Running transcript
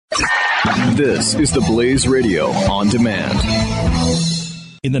This is the Blaze Radio on demand.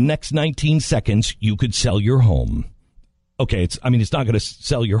 In the next 19 seconds, you could sell your home. Okay, it's not going to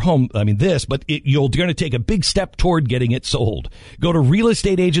sell your home, but you're going to take a big step toward getting it sold. Go to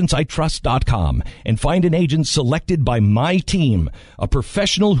realestateagentsitrust.com and find an agent selected by my team, a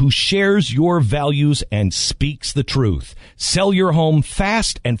professional who shares your values and speaks the truth. Sell your home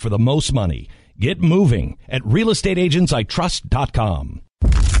fast and for the most money. Get moving at realestateagentsitrust.com.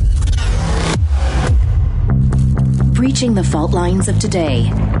 Breaching the fault lines of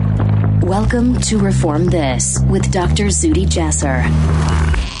today. Welcome to Reform This with Dr. Zuhdi Jasser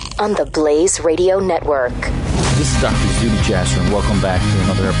on the Blaze Radio Network. This is Dr. Zuhdi Jasser, and welcome back to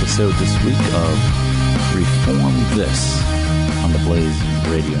another episode this week of Reform This on the Blaze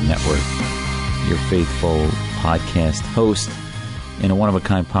Radio Network. Your faithful podcast host in a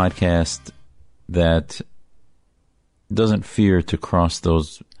one-of-a-kind podcast that doesn't fear to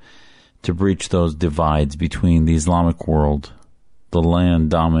breach those divides between the Islamic world, the land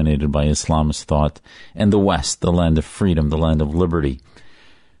dominated by Islamist thought, and the West, the land of freedom, the land of liberty,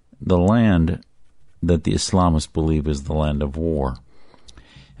 the land that the Islamists believe is the land of war.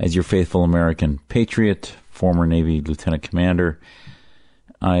 As your faithful American patriot, former Navy lieutenant commander,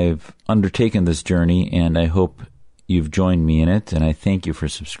 I've undertaken this journey, and I hope you've joined me in it, and I thank you for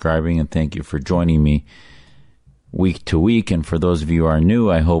subscribing, and thank you for joining me week to week. And for those of you who are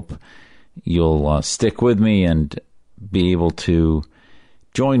new, I hope you'll stick with me and be able to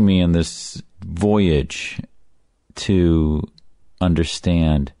join me in this voyage to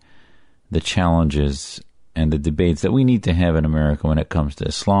understand the challenges and the debates that we need to have in America when it comes to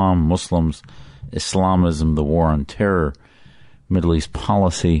Islam, Muslims, Islamism, the war on terror, Middle East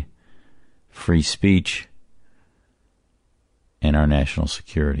policy, free speech, and our national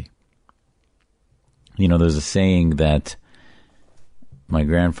security. You know, there's a saying that my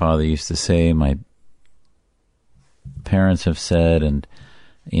grandfather used to say, my parents have said, and,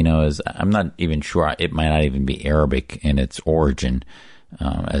 I'm not even sure, it might not even be Arabic in its origin,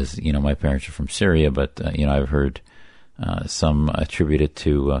 my parents are from Syria, but, I've heard some attribute it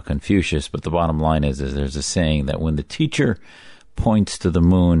to Confucius, but the bottom line is there's a saying that when the teacher points to the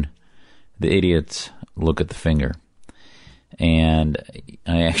moon, the idiots look at the finger. And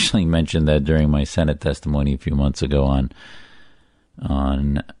I actually mentioned that during my Senate testimony a few months ago on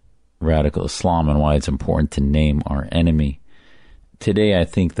radical Islam and why it's important to name our enemy. Today, I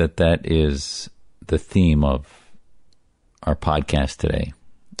think that is the theme of our podcast today,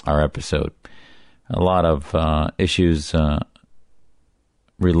 our episode. A lot of issues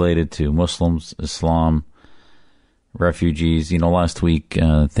related to Muslims, Islam, refugees. Last week,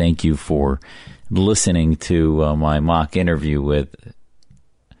 thank you for listening to my mock interview with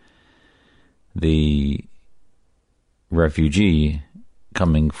the refugee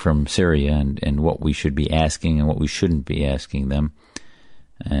coming from Syria and what we should be asking and what we shouldn't be asking them.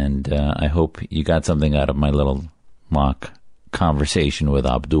 And I hope you got something out of my little mock conversation with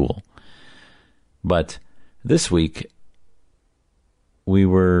Abdul. But this week, we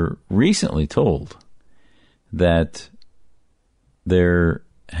were recently told that there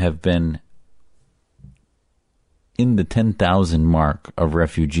have been in the 10,000 mark of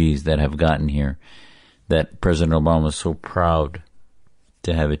refugees that have gotten here that President Obama is so proud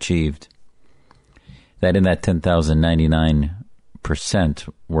to have achieved, that in that 10,000,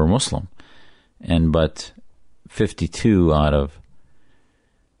 99% were Muslim, but 52 out of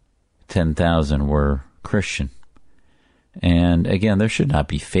 10,000 were Christian. And again, there should not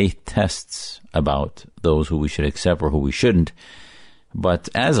be faith tests about those who we should accept or who we shouldn't. But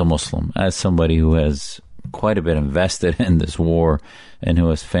as a Muslim, as somebody who has quite a bit invested in this war and who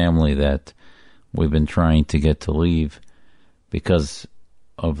has family that we've been trying to get to leave because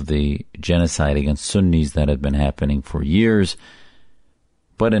of the genocide against Sunnis that have been happening for years.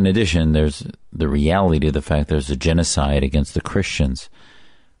 But in addition, there's the reality of the fact there's a genocide against the Christians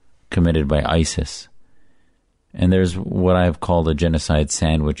committed by ISIS. And there's what I've called a genocide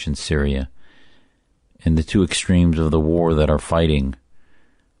sandwich in Syria. And the two extremes of the war that are fighting,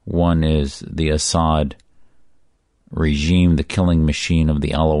 one is the Assad regime, the killing machine of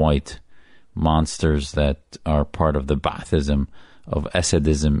the Alawite monsters that are part of the Baathism of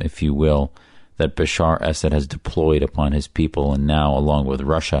Assadism, if you will, that Bashar Assad has deployed upon his people, and now, along with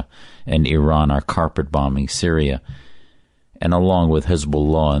Russia and Iran, are carpet bombing Syria, and along with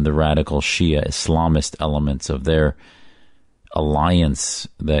Hezbollah and the radical Shia Islamist elements of their alliance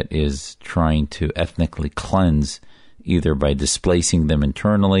that is trying to ethnically cleanse, either by displacing them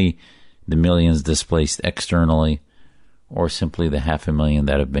internally, the millions displaced externally, or simply the 500,000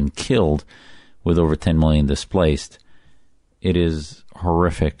 that have been killed with over 10 million displaced. It is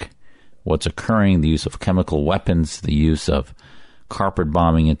horrific what's occurring, the use of chemical weapons, the use of carpet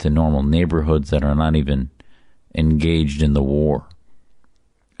bombing into normal neighborhoods that are not even engaged in the war.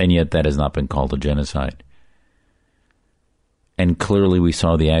 And yet that has not been called a genocide. And clearly we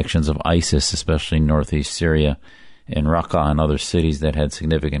saw the actions of ISIS, especially in northeast Syria, in Raqqa and other cities that had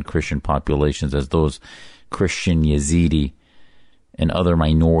significant Christian populations, as those Christian Yazidi and other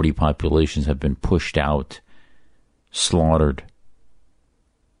minority populations have been pushed out, slaughtered,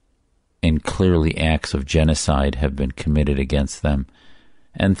 and clearly acts of genocide have been committed against them.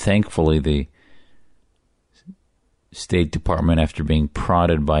 And thankfully the State Department, after being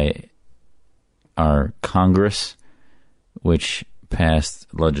prodded by our Congress, which passed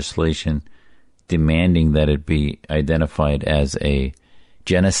legislation demanding that it be identified as a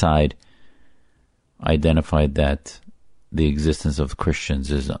genocide, identified that the existence of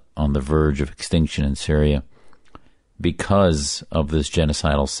Christians is on the verge of extinction in Syria because of this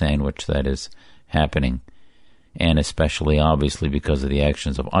genocidal sandwich that is happening, and especially, obviously, because of the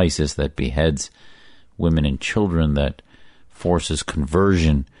actions of ISIS that beheads women and children, that forces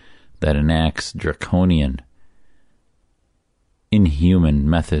conversion, that enacts draconian, inhuman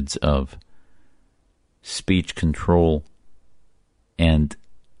methods of speech control and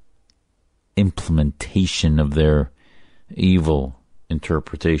implementation of their evil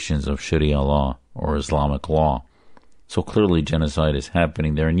interpretations of Sharia law or Islamic law. So clearly genocide is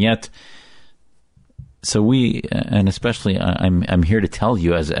happening there. And yet, so we, and especially I'm here to tell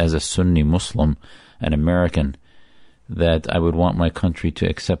you as a Sunni Muslim, an American, that I would want my country to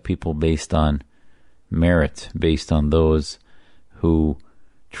accept people based on merit, based on those who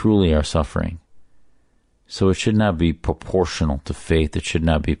truly are suffering. So it should not be proportional to faith. It should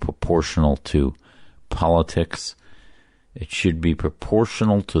not be proportional to politics. It should be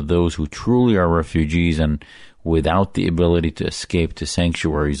proportional to those who truly are refugees and without the ability to escape to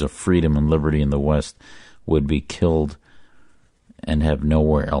sanctuaries of freedom and liberty in the West would be killed and have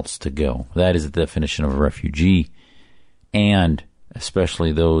nowhere else to go. That is the definition of a refugee, and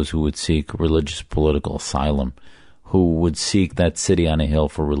especially those who would seek religious political asylum, who would seek that city on a hill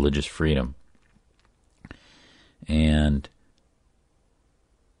for religious freedom. And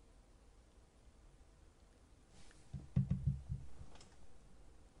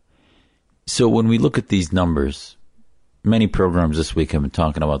so when we look at these numbers, many programs this week have been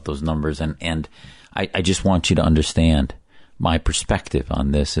talking about those numbers, and I just want you to understand my perspective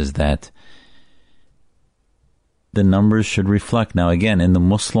on this is that the numbers should reflect. Now, again, in the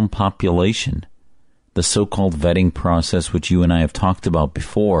Muslim population, the so-called vetting process, which you and I have talked about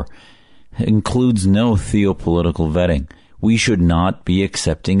before, includes no theopolitical vetting. We should not be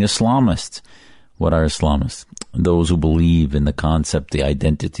accepting Islamists. What are Islamists? Those who believe in the concept, the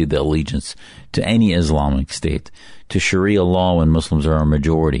identity, the allegiance to any Islamic state, to Sharia law when Muslims are a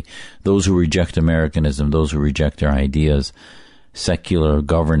majority, those who reject Americanism, those who reject our ideas, secular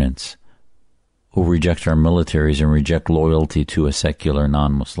governance, who reject our militaries and reject loyalty to a secular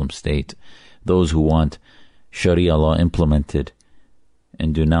non-Muslim state, those who want Sharia law implemented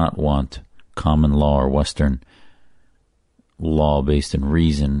and do not want common law or Western law based in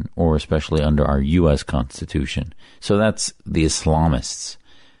reason, or especially under our U.S. Constitution. So that's the Islamists.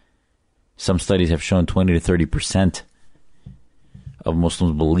 Some studies have shown 20 to 30% of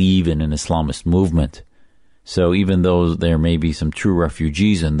Muslims believe in an Islamist movement. So even though there may be some true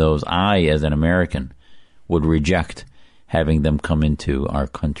refugees in those, I, as an American, would reject having them come into our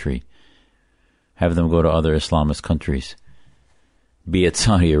country, have them go to other Islamist countries, be it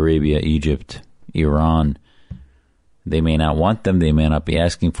Saudi Arabia, Egypt, Iran. They may not want them, they may not be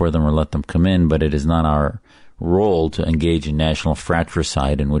asking for them or let them come in, but it is not our role to engage in national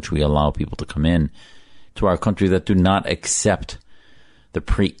fratricide in which we allow people to come in to our country that do not accept the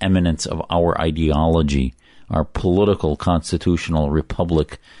preeminence of our ideology, our political constitutional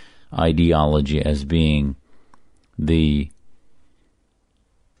republic ideology as being the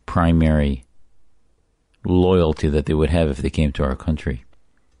primary loyalty that they would have if they came to our country.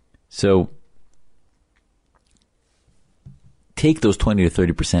 So take those 20 to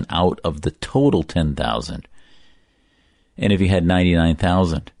 30% out of the total 10,000. And if you had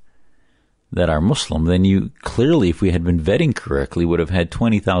 99,000 that are Muslim, then you clearly, if we had been vetting correctly, would have had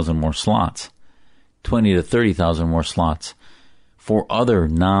 20,000 more slots, 20 to 30,000 more slots for other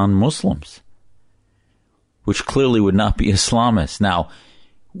non-Muslims, which clearly would not be Islamists. Now,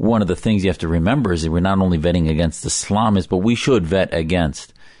 one of the things you have to remember is that we're not only vetting against Islamists, but we should vet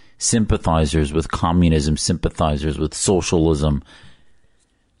against sympathizers with communism, sympathizers with socialism,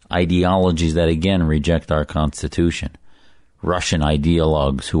 ideologies that, again, reject our Constitution. Russian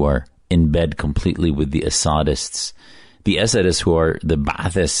ideologues who are in bed completely with the Assadists, The Assadists, who are the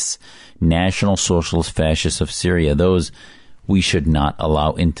Baathists, National Socialist Fascists of Syria, those we should not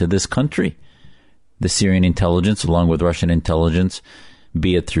allow into this country. The Syrian intelligence, along with Russian intelligence,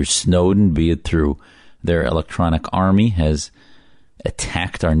 be it through Snowden, be it through their electronic army, has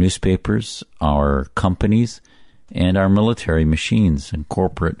attacked our newspapers, our companies, and our military machines and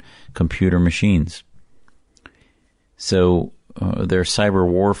corporate computer machines. So their cyber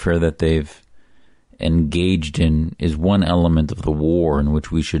warfare that they've engaged in is one element of the war in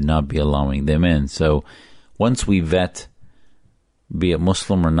which we should not be allowing them in. So once we vet, be it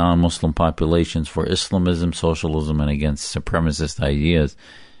Muslim or non-Muslim populations, for Islamism, socialism, and against supremacist ideas,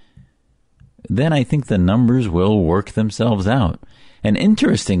 then I think the numbers will work themselves out. And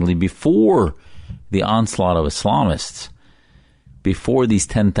interestingly, before the onslaught of Islamists, before these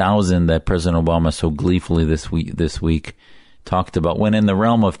 10,000 that President Obama so gleefully this week talked about, when in the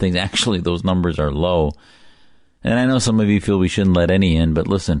realm of things, actually those numbers are low. And I know some of you feel we shouldn't let any in, but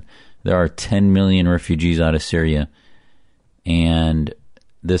listen, there are 10 million refugees out of Syria, and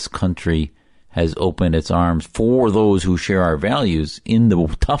this country has opened its arms for those who share our values in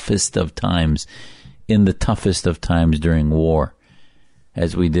the toughest of times, during war,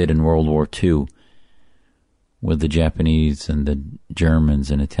 as we did in World War II with the Japanese and the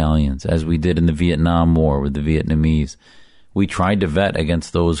Germans and Italians, as we did in the Vietnam War with the Vietnamese. We tried to vet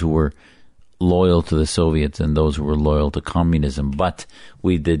against those who were loyal to the Soviets and those who were loyal to communism, but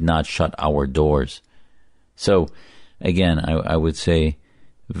we did not shut our doors. So, again, I would say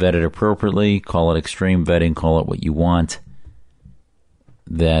vet it appropriately, call it extreme vetting, call it what you want,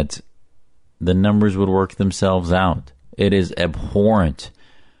 that the numbers would work themselves out. It is abhorrent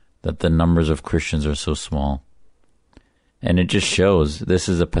that the numbers of Christians are so small. And it just shows this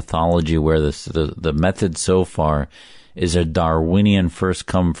is a pathology where the method so far is a Darwinian first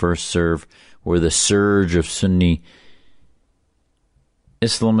come, first serve, where the surge of Sunni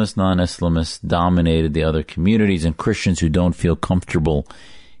Islamists, non-Islamists dominated the other communities, and Christians who don't feel comfortable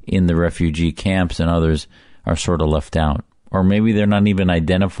in the refugee camps and others are sort of left out. Or maybe they're not even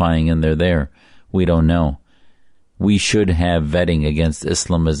identifying and they're there. We don't know. We should have vetting against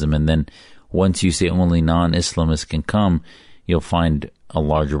Islamism, and then once you say only non-Islamists can come, you'll find a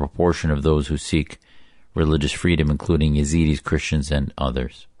larger proportion of those who seek religious freedom, including Yazidis, Christians, and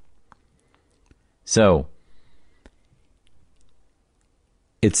others. So,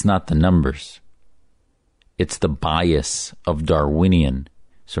 it's not the numbers. It's the bias of Darwinian,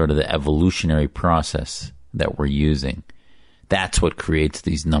 sort of the evolutionary process that we're using. That's what creates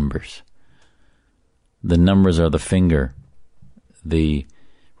these numbers. The numbers are the finger, the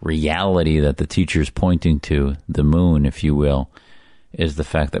reality that the teacher's pointing to, the moon, if you will, is the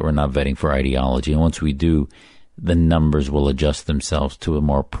fact that we're not vetting for ideology. And once we do, the numbers will adjust themselves to a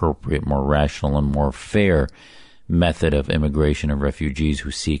more appropriate, more rational, and more fair method of immigration of refugees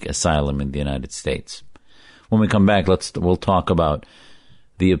who seek asylum in the United States. When we come back, we'll talk about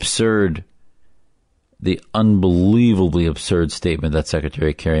the unbelievably absurd statement that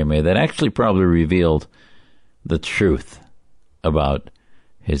Secretary Kerry made that actually probably revealed the truth about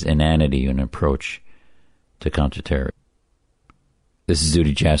his inanity and approach to counterterrorism. This is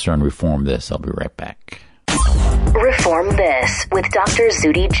Zuhdi Jasser on Reform This. I'll be right back. Reform This with Dr.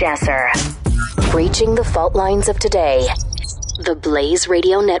 Zuhdi Jasser. Breaching the fault lines of today. The Blaze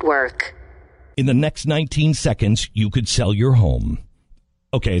Radio Network. In the next 19 seconds, you could sell your home.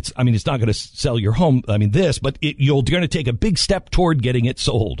 Okay, it's not going to sell your home, but you're going to take a big step toward getting it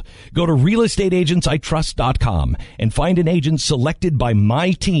sold. Go to realestateagentsitrust.com and find an agent selected by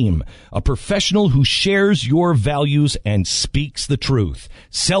my team, a professional who shares your values and speaks the truth.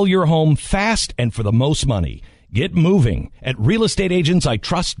 Sell your home fast and for the most money. Get moving at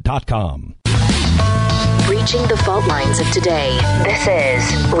realestateagentsitrust.com. Breaching the fault lines of today. This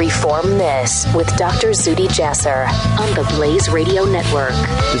is Reform This with Dr. Zuhdi Jasser on the Blaze Radio Network.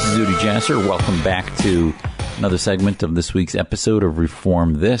 This is Zuhdi Jasser. Welcome back to another segment of this week's episode of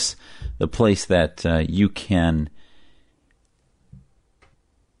Reform This, the place that you can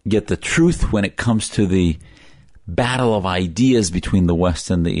get the truth when it comes to the battle of ideas between the West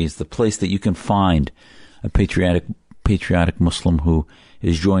and the East, the place that you can find a patriotic Muslim who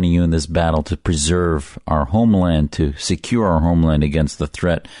is joining you in this battle to preserve our homeland, to secure our homeland against the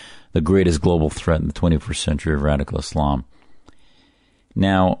threat, the greatest global threat in the 21st century of radical Islam.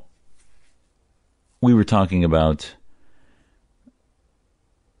 Now, we were talking about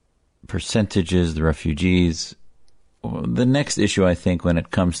percentages, the refugees. The next issue, I think, when it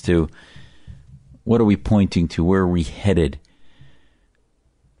comes to what are we pointing to, where are we headed,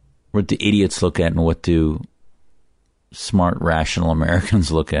 what do idiots look at and what do smart, rational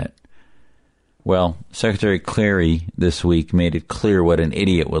Americans look at? Well, Secretary Kerry this week made it clear what an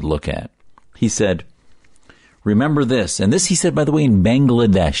idiot would look at. He said, remember this, and this he said, by the way, in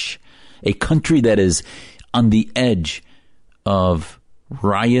Bangladesh, a country that is on the edge of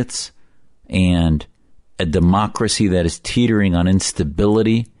riots and a democracy that is teetering on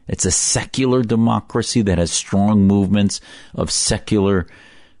instability. It's a secular democracy that has strong movements of secular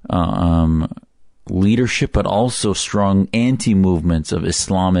leadership, but also strong anti-movements of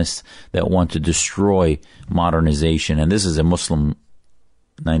Islamists that want to destroy modernization. And this is a Muslim,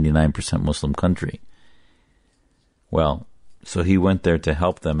 99% Muslim country. Well, so he went there to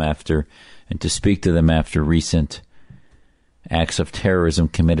help them after, and to speak to them after recent acts of terrorism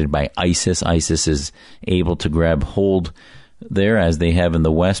committed by ISIS. ISIS is able to grab hold there, as they have in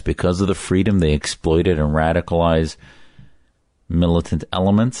the West, because of the freedom they exploited and radicalize militant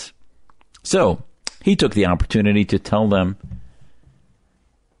elements. So he took the opportunity to tell them,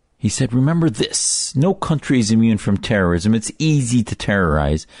 he said, remember this, no country is immune from terrorism. It's easy to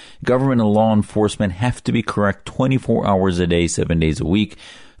terrorize. Government and law enforcement have to be correct 24 hours a day, 7 days a week,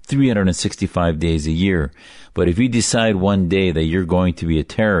 365 days a year. But if you decide one day that you're going to be a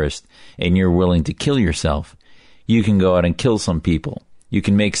terrorist and you're willing to kill yourself, you can go out and kill some people. You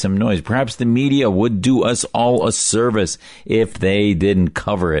can make some noise. Perhaps the media would do us all a service if they didn't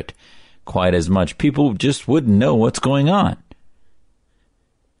cover it quite as much. People just wouldn't know what's going on.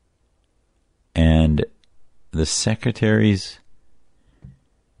 And the secretaries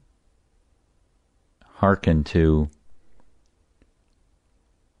hearken to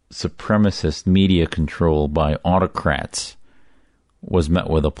supremacist media control by autocrats was met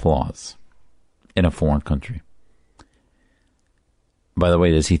with applause in a foreign country. By the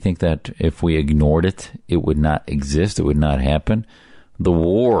way, does he think that if we ignored it, it would not exist, it would not happen? The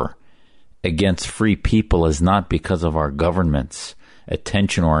war against free people is not because of our government's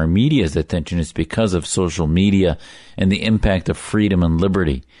attention or our media's attention. It's because of social media and the impact of freedom and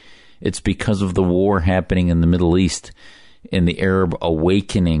liberty. It's because of the war happening in the Middle East, in the Arab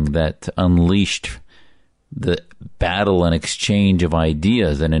awakening that unleashed the battle and exchange of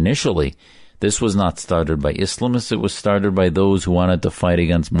ideas. And initially, this was not started by Islamists. It was started by those who wanted to fight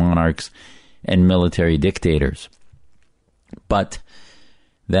against monarchs and military dictators. But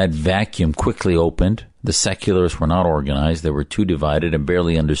that vacuum quickly opened. The secularists were not organized. They were too divided and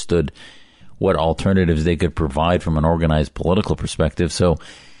barely understood what alternatives they could provide from an organized political perspective. So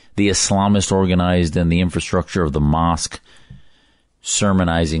the Islamists organized in the infrastructure of the mosque,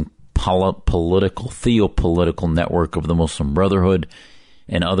 sermonizing theopolitical network of the Muslim Brotherhood,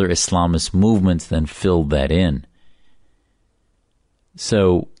 and other Islamist movements then filled that in.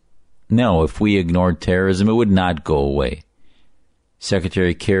 So, no, if we ignored terrorism, it would not go away.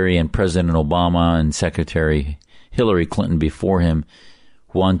 Secretary Kerry and President Obama and Secretary Hillary Clinton before him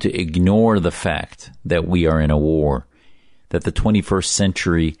want to ignore the fact that we are in a war, that the 21st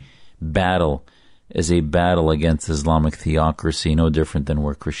century battle is a battle against Islamic theocracy, no different than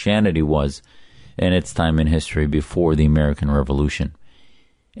where Christianity was in its time in history before the American Revolution.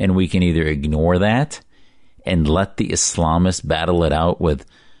 And we can either ignore that and let the Islamists battle it out with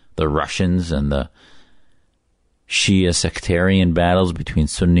the Russians and the Shia sectarian battles between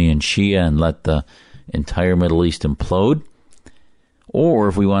Sunni and Shia and let the entire Middle East implode. Or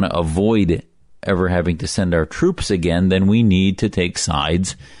if we want to avoid ever having to send our troops again, then we need to take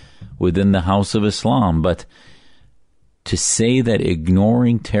sides within the House of Islam. But to say that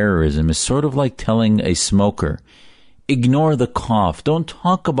ignoring terrorism is sort of like telling a smoker, ignore the cough. Don't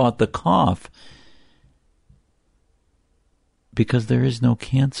talk about the cough. Because there is no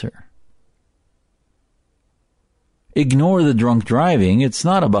cancer. Ignore the drunk driving. It's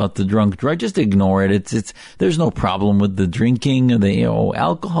not about the drunk drive. Just ignore it. It's there's no problem with the drinking or the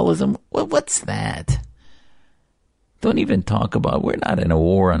alcoholism. What's that? Don't even talk about. We're not in a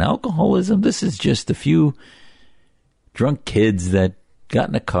war on alcoholism. This is just a few drunk kids that got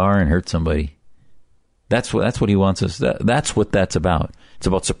in a car and hurt somebody. That's what he wants us. That's what that's about. It's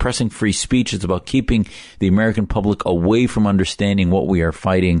about suppressing free speech. It's about keeping the American public away from understanding what we are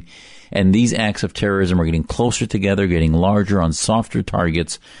fighting. And these acts of terrorism are getting closer together, getting larger on softer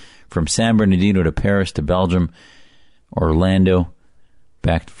targets, from San Bernardino to Paris to Belgium, Orlando,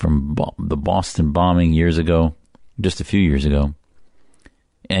 back from the Boston bombing years ago, just a few years ago.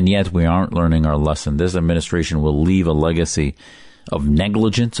 And yet we aren't learning our lesson. This administration will leave a legacy of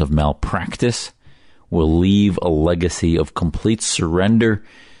negligence, of malpractice, will leave a legacy of complete surrender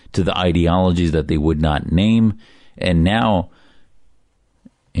to the ideologies that they would not name. And now,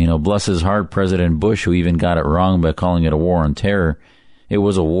 bless his heart, President Bush, who even got it wrong by calling it a war on terror. It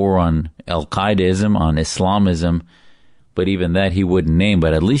was a war on Al-Qaedaism, on Islamism, but even that he wouldn't name,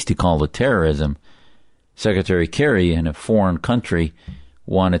 but at least he called it terrorism. Secretary Kerry, in a foreign country,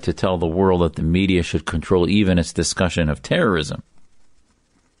 wanted to tell the world that the media should control even its discussion of terrorism.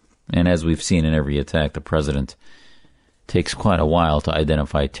 And as we've seen in every attack, the president takes quite a while to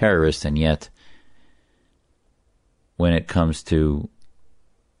identify terrorists, and yet when it comes to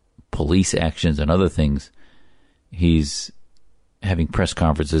police actions and other things, he's having press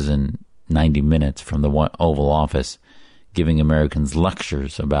conferences in 90 minutes from the Oval Office, giving Americans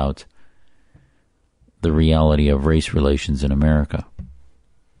lectures about the reality of race relations in America.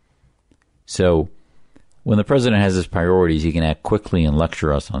 So when the president has his priorities, he can act quickly and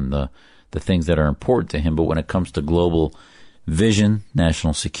lecture us on the things that are important to him. But when it comes to global vision,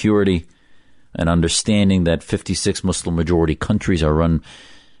 national security, and understanding that 56 Muslim majority countries are run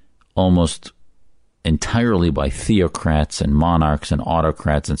almost entirely by theocrats and monarchs and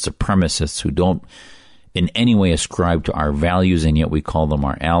autocrats and supremacists who don't in any way ascribe to our values, and yet we call them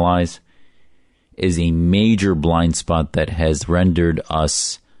our allies, is a major blind spot that has rendered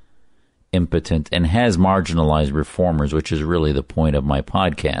us impotent and has marginalized reformers, which is really the point of my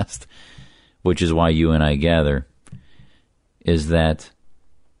podcast, which is why you and I gather, is that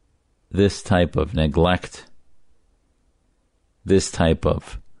this type of neglect, this type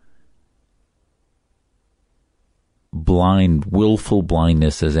of willful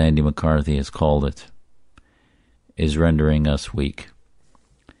blindness, as Andy McCarthy has called it, is rendering us weak.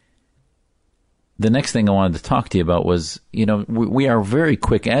 The next thing I wanted to talk to you about was, we are very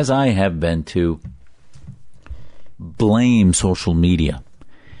quick, as I have been, to blame social media.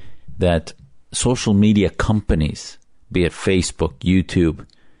 That social media companies, be it Facebook, YouTube,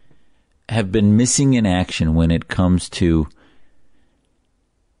 have been missing in action when it comes to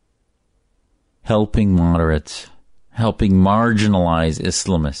helping moderates, helping marginalize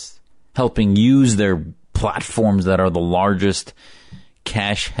Islamists, helping use their platforms that are the largest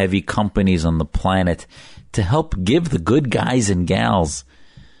cash-heavy companies on the planet to help give the good guys and gals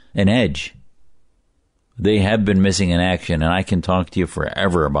an edge. They have been missing in action, and I can talk to you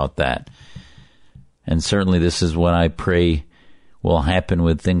forever about that. And certainly this is what I pray will happen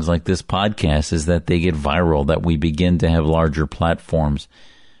with things like this podcast, is that they get viral, that we begin to have larger platforms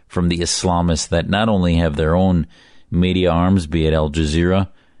from the Islamists that not only have their own media arms, be it Al Jazeera,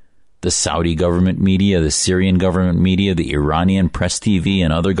 the Saudi government media, the Syrian government media, the Iranian press TV,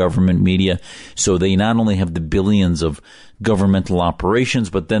 and other government media. So they not only have the billions of governmental operations,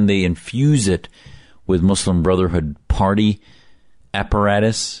 but then they infuse it with Muslim Brotherhood party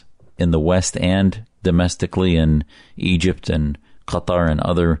apparatus in the West and domestically in Egypt and Qatar and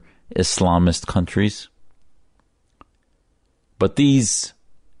other Islamist countries. But these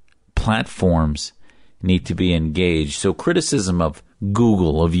platforms need to be engaged. So criticism of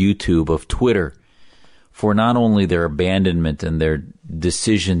Google, of YouTube, of Twitter, for not only their abandonment and their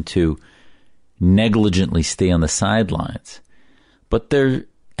decision to negligently stay on the sidelines, but their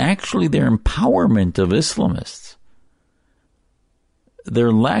empowerment of Islamists,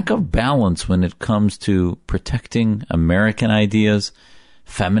 their lack of balance when it comes to protecting American ideas,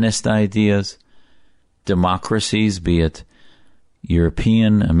 feminist ideas, democracies, be it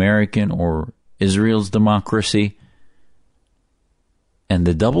European, American, or Israel's democracy, and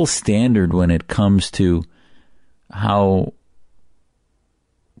the double standard when it comes to how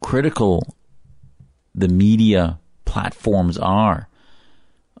critical the media platforms are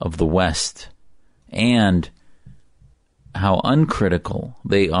of the West, and how uncritical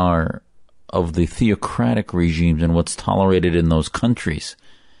they are of the theocratic regimes and what's tolerated in those countries.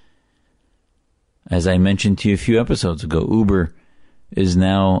 As I mentioned to you a few episodes ago, Uber is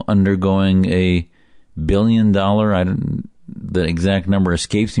now undergoing a $1 billion, the exact number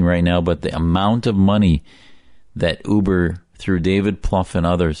escapes me right now, but the amount of money that Uber, through David Plouffe and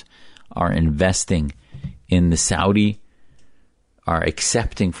others, are investing in the Saudi, are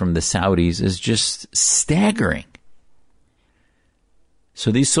accepting from the Saudis, is just staggering.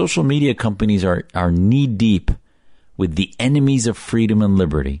 So these social media companies are knee-deep with the enemies of freedom and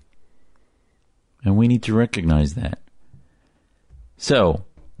liberty. And we need to recognize that. So,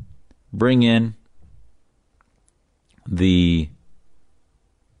 bring in the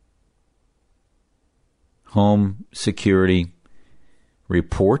Home Security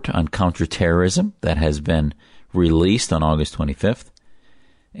Report on Counterterrorism that has been released on August 25th.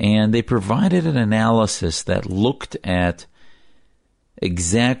 And they provided an analysis that looked at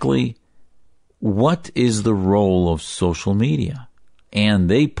exactly what is the role of social media. And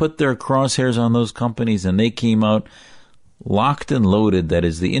they put their crosshairs on those companies, and they came out locked and loaded that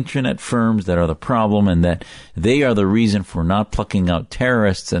is the internet firms that are the problem, and that they are the reason for not plucking out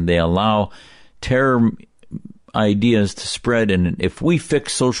terrorists, and they allow terror ideas to spread, and if we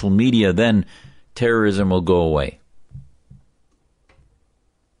fix social media, then terrorism will go away.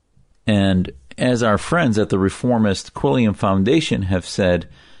 And as our friends at the reformist Quilliam Foundation have said,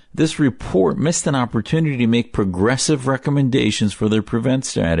 this report missed an opportunity to make progressive recommendations for their prevent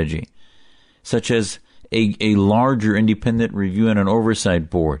strategy, such as a larger independent review and an oversight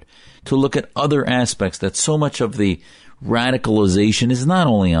board to look at other aspects, that so much of the radicalization is not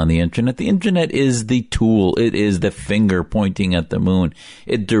only on the internet. The internet is the tool. It is the finger pointing at the moon.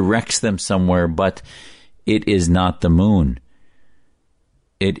 It directs them somewhere, but it is not the moon.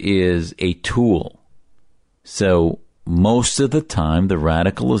 It is a tool. So most of the time, the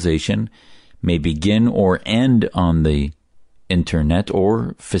radicalization may begin or end on the internet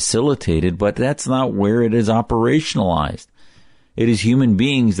or facilitated, but that's not where it is operationalized. It is human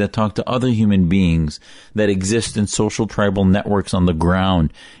beings that talk to other human beings that exist in social tribal networks on the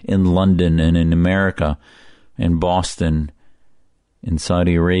ground in London and in America, in Boston, in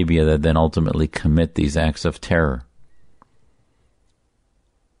Saudi Arabia, that then ultimately commit these acts of terror.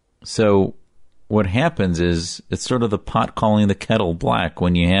 So what happens is it's sort of the pot calling the kettle black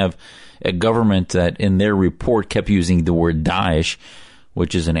when you have a government that in their report kept using the word Daesh,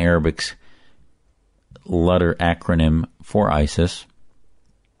 which is an Arabic letter acronym for ISIS,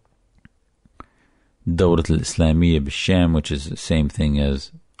 Dawlat al-Islamiyya b'Sham, which is the same thing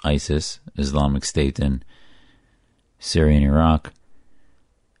as ISIS, Islamic State in Syria and Iraq.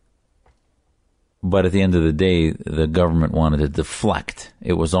 But at the end of the day, the government wanted to deflect.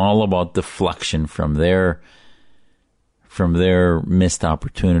 It was all about deflection from their missed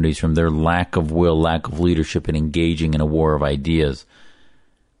opportunities, from their lack of will, lack of leadership in engaging in a war of ideas.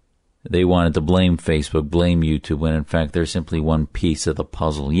 They wanted to blame Facebook, blame YouTube, when in fact they're simply one piece of the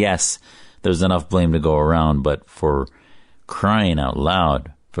puzzle. Yes, there's enough blame to go around, but for crying out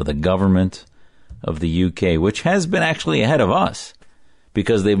loud, for the government of the UK, which has been actually ahead of us,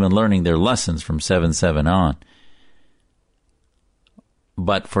 because they've been learning their lessons from 7/7 on.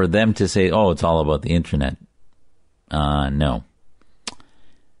 But for them to say, oh, it's all about the internet, no.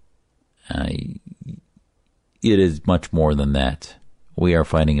 It is much more than that. We are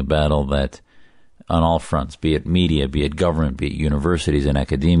fighting a battle that on all fronts, be it media, be it government, be it universities and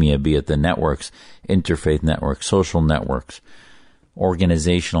academia, be it the networks, interfaith networks, social networks,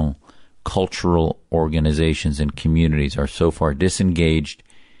 organizational, cultural organizations and communities are so far disengaged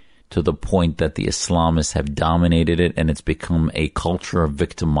to the point that the Islamists have dominated it, and it's become a culture of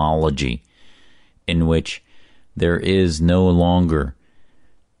victimology in which there is no longer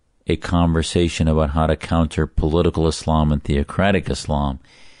a conversation about how to counter political Islam and theocratic Islam,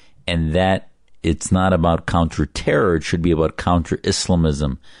 and that it's not about counter-terror, it should be about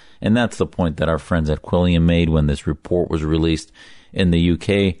counter-Islamism. And that's the point that our friends at Quilliam made when this report was released in the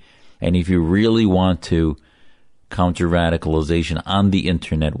UK. And if you really want to counter radicalization on the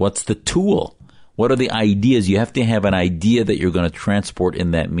internet, what's the tool? What are the ideas? You have to have an idea that you're going to transport in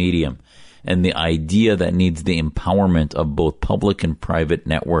that medium. And the idea that needs the empowerment of both public and private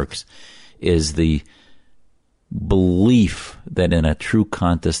networks is the belief that in a true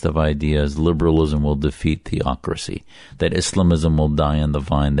contest of ideas, liberalism will defeat theocracy, that Islamism will die on the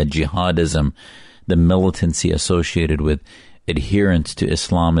vine, that jihadism, the militancy associated with adherence to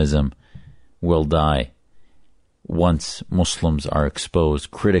Islamism, will die once Muslims are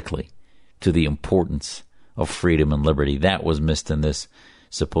exposed critically to the importance of freedom and liberty. That was missed in this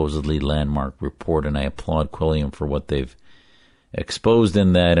supposedly landmark report, and I applaud Quilliam for what they've exposed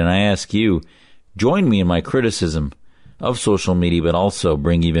in that. And I ask you, join me in my criticism of social media, but also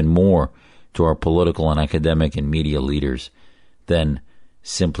bring even more to our political and academic and media leaders than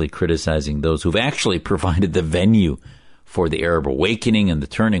simply criticizing those who've actually provided the venue for the Arab awakening and the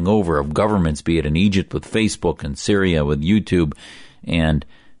turning over of governments, be it in Egypt with Facebook and Syria with YouTube and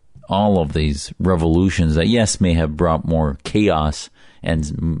all of these revolutions that, yes, may have brought more chaos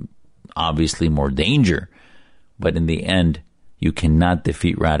and obviously more danger, but in the end, you cannot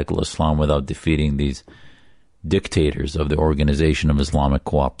defeat radical Islam without defeating these dictators of the Organization of Islamic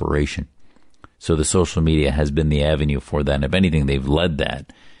Cooperation. So the social media has been the avenue for that. And if anything, they've led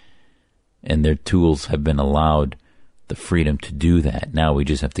that. And their tools have been allowed the freedom to do that. Now we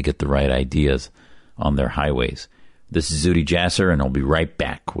just have to get the right ideas on their highways. This is Zuhdi Jasser, and I'll be right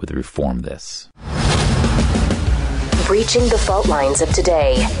back with Reform This. Breaching the fault lines of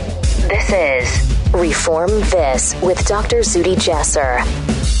today. This is Reform This with Dr. Zuhdi Jasser.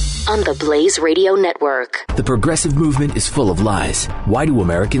 on the Blaze Radio Network. The progressive movement is full of lies. Why do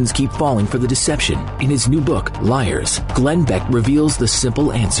Americans keep falling for the deception? In his new book, Liars, Glenn Beck reveals the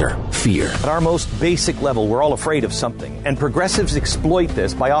simple answer: fear. At our most basic level, we're all afraid of something, and progressives exploit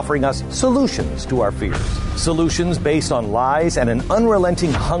this by offering us solutions to our fears. Solutions based on lies and an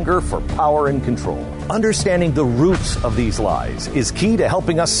unrelenting hunger for power and control. Understanding the roots of these lies is key to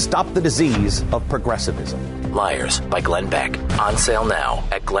helping us stop the disease of progressivism. Liars by Glenn Beck. On sale now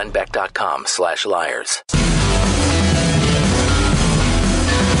at glennbeck.com/liars.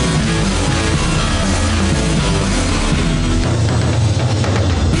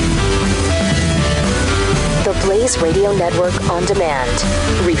 The Blaze Radio Network on demand.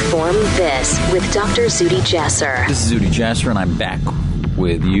 Reform This with Dr. Zuhdi Jasser. This is Zuhdi Jasser, and I'm back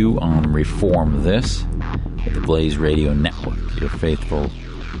with you on Reform This with the Blaze Radio Network, your faithful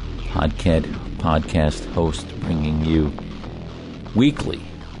podcast host, bringing you weekly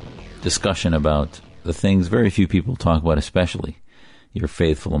discussion about the things very few people talk about, especially your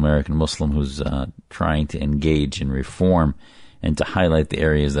faithful American Muslim who's trying to engage in reform and to highlight the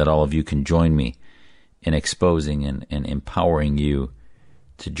areas that all of you can join me in exposing and empowering you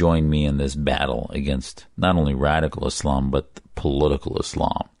to join me in this battle against not only radical Islam, but political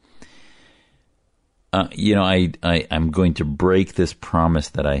Islam. I'm going to break this promise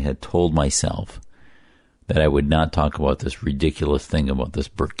that I had told myself that I would not talk about this ridiculous thing about this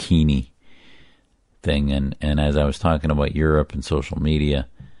burkini thing. And as I was talking about Europe and social media,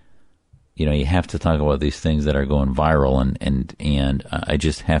 you have to talk about these things that are going viral. And I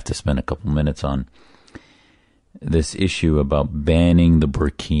just have to spend a couple minutes on this issue about banning the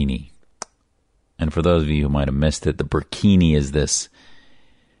burkini. And for those of you who might have missed it, the burkini is this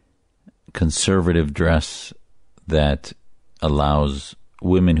conservative dress that allows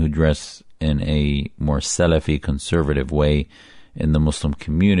women who dress in a more Salafi conservative way in the Muslim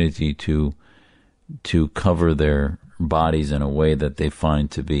community to cover their bodies in a way that they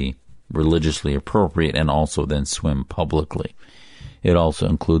find to be religiously appropriate, and also then swim publicly. It also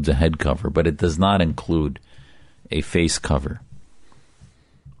includes a head cover, but it does not include a face cover.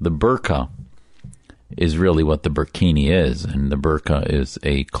 The burqa is really what the burkini is, and the burqa is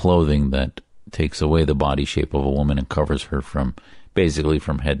a clothing that takes away the body shape of a woman and covers her from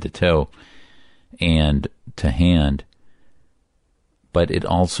head to toe and to hand. But it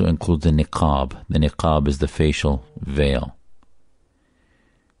also includes a niqab. The niqab is the facial veil.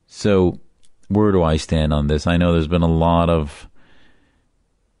 So where do I stand on this? I know there's been a lot of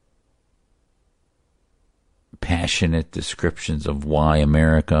passionate descriptions of why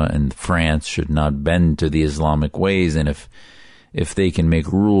America and France should not bend to the Islamic ways, and if they can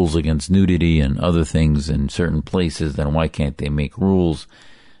make rules against nudity and other things in certain places, then why can't they make rules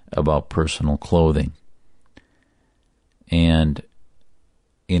about personal clothing? And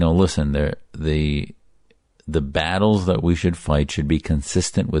listen, the battles that we should fight should be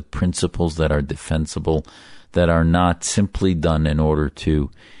consistent with principles that are defensible, that are not simply done in order to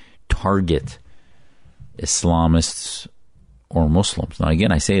target Islamists or Muslims. Now,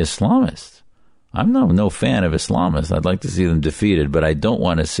 again, I say Islamists. I'm no fan of Islamists. I'd like to see them defeated, but I don't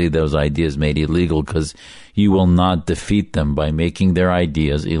want to see those ideas made illegal, because you will not defeat them by making their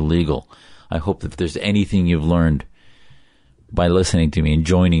ideas illegal. I hope that if there's anything you've learned by listening to me and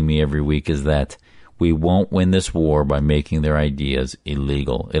joining me every week, is that we won't win this war by making their ideas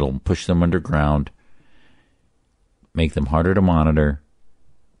illegal. It'll push them underground, make them harder to monitor,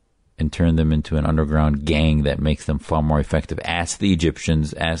 and turn them into an underground gang that makes them far more effective. Ask the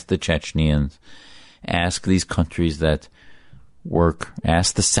Egyptians, ask the Chechens, ask these countries that work,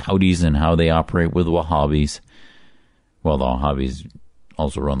 ask the Saudis and how they operate with Wahhabis. Well, the Wahhabis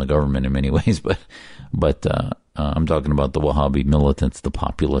also run the government in many ways, but I'm talking about the Wahhabi militants, the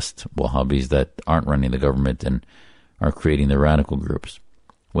populist Wahhabis that aren't running the government and are creating the radical groups.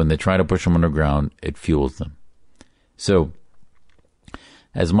 When they try to push them underground, it fuels them. So,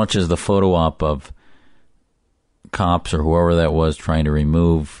 as much as the photo op of cops or whoever that was trying to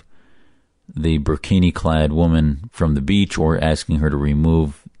remove the burkini-clad woman from the beach, or asking her to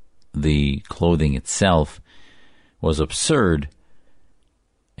remove the clothing itself, was absurd,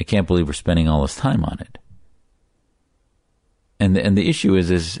 I can't believe we're spending all this time on it. And the issue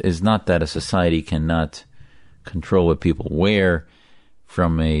is not that a society cannot control what people wear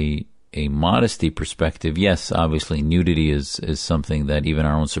from a modesty perspective. Yes, obviously nudity is something that even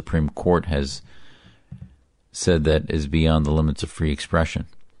our own Supreme Court has said that is beyond the limits of free expression.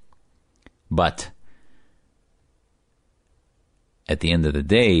 But at the end of the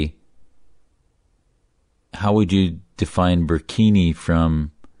day, how would you define burkini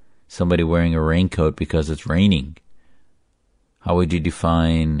from somebody wearing a raincoat because it's raining? How would you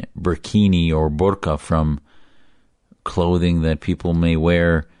define burkini or burqa from clothing that people may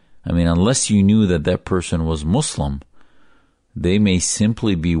wear? I mean, unless you knew that that person was Muslim, they may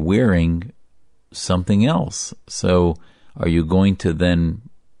simply be wearing something else. So are you going to then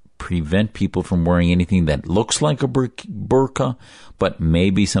prevent people from wearing anything that looks like a burqa, but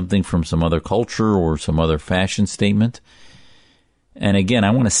maybe something from some other culture or some other fashion statement? And again,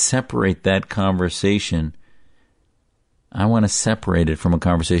 I want to separate that conversation. I want to separate it from a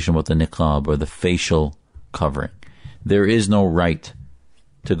conversation about the niqab or the facial covering. There is no right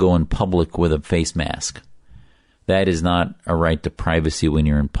to go in public with a face mask. That is not a right to privacy when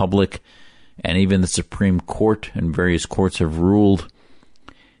you're in public. And even the Supreme Court and various courts have ruled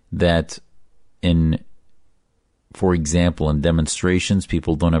that for example, in demonstrations,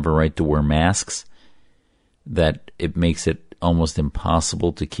 people don't have a right to wear masks, that it makes it almost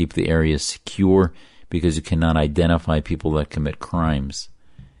impossible to keep the area secure because you cannot identify people that commit crimes.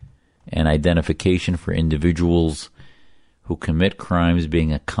 And identification for individuals who commit crimes,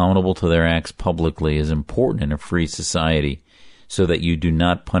 being accountable to their acts publicly, is important in a free society, so that you do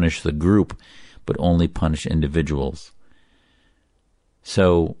not punish the group, but only punish individuals.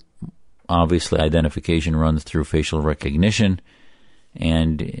 So, obviously, identification runs through facial recognition,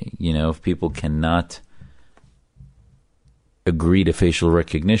 and, if people cannot agree to facial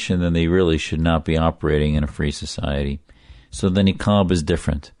recognition, then they really should not be operating in a free society. So the niqab is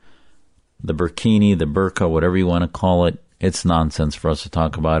different. The burkini, the burqa, whatever you want to call it, it's nonsense for us to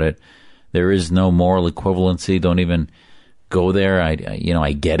talk about it. There is no moral equivalency. Don't even go there.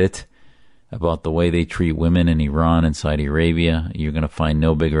 I get it about the way they treat women in Iran and Saudi Arabia. You're going to find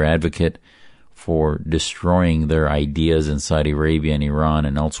no bigger advocate for destroying their ideas in Saudi Arabia and Iran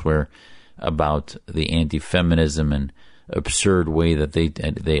and elsewhere about the anti-feminism and absurd way that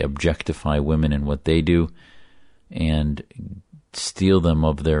they objectify women in what they do and steal them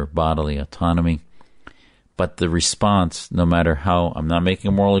of their bodily autonomy. But the response, no matter how, I'm not making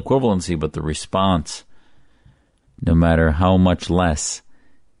a moral equivalency, but the response, no matter how much less,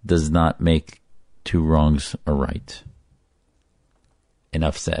 does not make two wrongs a right.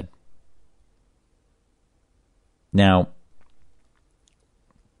 Enough said. Now,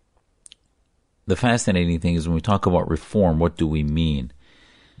 the fascinating thing is when we talk about reform, what do we mean?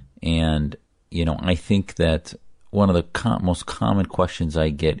 And, I think that one of the most common questions I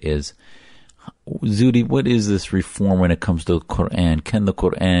get is, Zudi, what is this reform when it comes to the Quran? Can the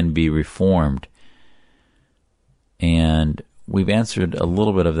Quran be reformed? And we've answered a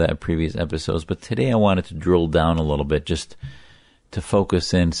little bit of that in previous episodes, but today I wanted to drill down a little bit just to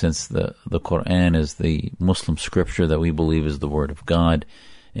focus in, since the Quran is the Muslim scripture that we believe is the Word of God.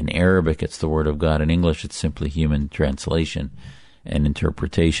 In Arabic, it's the Word of God. In English, it's simply human translation and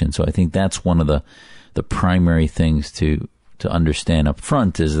interpretation. So I think that's one of the primary things to understand up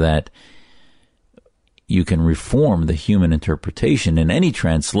front, is that you can reform the human interpretation, and any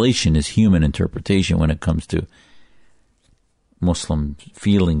translation is human interpretation when it comes to Muslim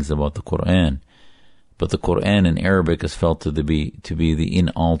feelings about the Quran. But the Quran in Arabic is felt to be the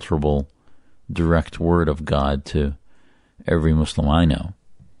inalterable, direct word of God to every Muslim I know.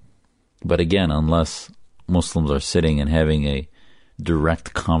 But again, unless Muslims are sitting and having a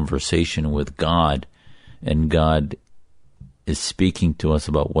direct conversation with God, and God is speaking to us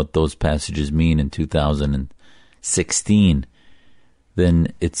about what those passages mean in 2016,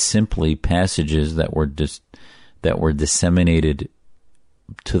 then it's simply passages that were disseminated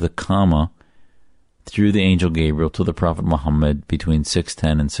to the comma through the angel Gabriel to the Prophet Muhammad between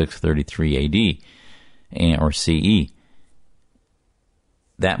 610 and 633 AD or CE.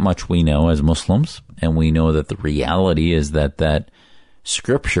 That much we know as Muslims, and we know that the reality is that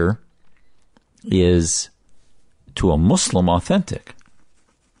scripture is, to a Muslim, authentic.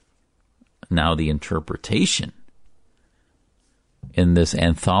 Now, the interpretation in this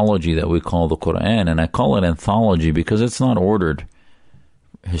anthology that we call the Quran, and I call it anthology because it's not ordered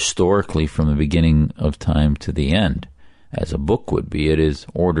historically from the beginning of time to the end, as a book would be. It is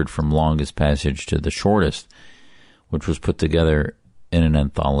ordered from longest passage to the shortest, which was put together in an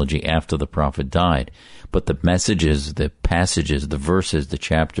anthology after the Prophet died. But the messages, the passages, the verses, the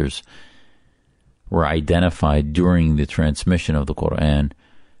chapters were identified during the transmission of the Quran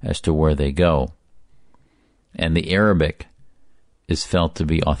as to where they go. And the Arabic is felt to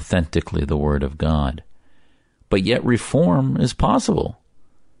be authentically the Word of God. But yet reform is possible.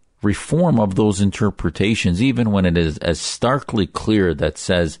 Reform of those interpretations, even when it is as starkly clear that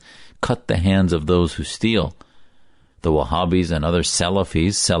says, cut the hands of those who steal. The Wahhabis and other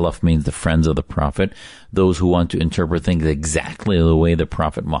Salafis, Salaf means the friends of the Prophet, those who want to interpret things exactly the way the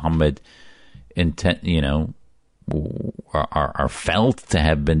Prophet Muhammad are felt to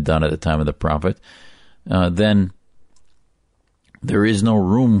have been done at the time of the Prophet, then there is no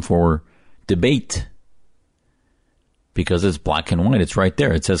room for debate, because it's black and white. It's right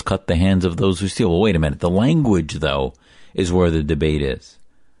there. It says, cut the hands of those who steal. Well, wait a minute. The language, though, is where the debate is.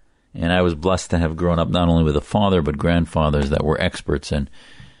 And I was blessed to have grown up not only with a father, but grandfathers that were experts in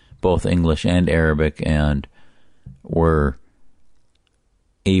both English and Arabic, and were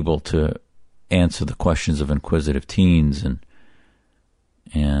able to answer the questions of inquisitive teens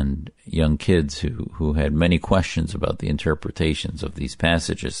and young kids who had many questions about the interpretations of these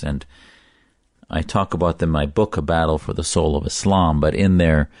passages. And I talk about them in my book, A Battle for the Soul of Islam, but in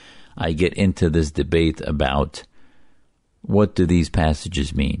there I get into this debate about what do these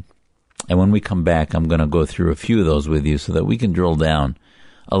passages mean. And when we come back, I'm going to go through a few of those with you so that we can drill down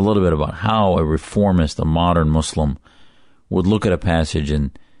a little bit about how a reformist, a modern Muslim, would look at a passage.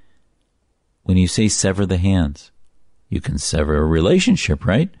 And when you say sever the hands, you can sever a relationship,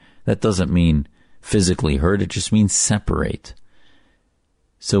 right? That doesn't mean physically hurt. It just means separate.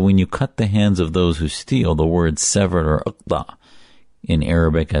 So when you cut the hands of those who steal, the word sever, or uqda in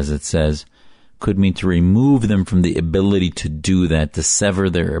Arabic, as it says, could mean to remove them from the ability to do that, to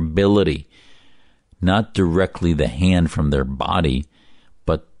sever their ability, not directly the hand from their body,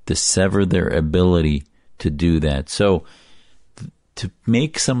 but to sever their ability to do that. So to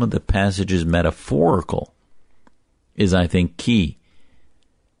make some of the passages metaphorical is, I think, key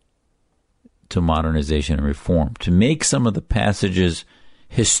to modernization and reform. To make some of the passages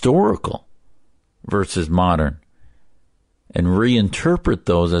historical versus modern, and reinterpret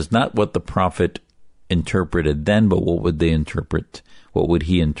those as not what the Prophet interpreted then, but what would he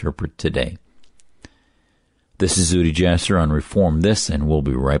interpret today. This is Zuhdi Jasser on Reform This, and we'll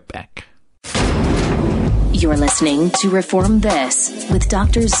be right back. You're listening to Reform This with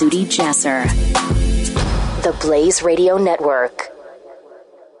Dr. Zuhdi Jasser, the Blaze Radio Network.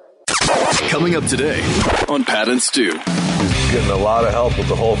 Coming up today on Pat and Stu. She's getting a lot of help with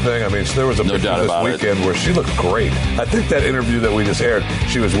the whole thing. I mean, there was a picture this weekend where she looked great. I think that interview that we just aired,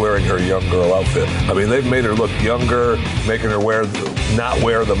 she was wearing her young girl outfit. I mean, they've made her look younger, making her not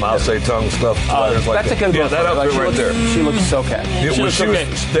wear the Mao Zedong stuff. That's a good look. That outfit right there. She looks so catchy.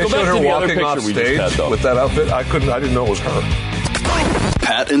 They showed her walking off stage with that outfit. I didn't know it was her.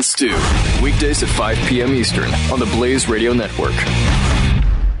 Pat and Stu, weekdays at 5 p.m. Eastern on the Blaze Radio Network.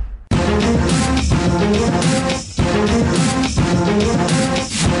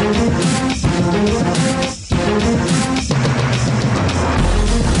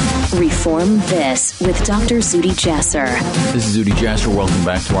 Reform This with Dr. Zuhdi Jasser. This is Zuhdi Jasser. Welcome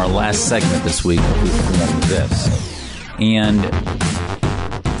back to our last segment this week of Reform This. And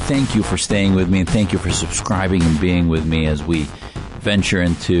thank you for staying with me, and thank you for subscribing and being with me as we venture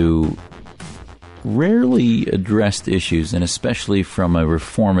into rarely addressed issues, and especially from a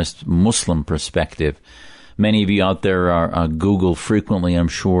reformist Muslim perspective. Many of you out there are Google frequently, I'm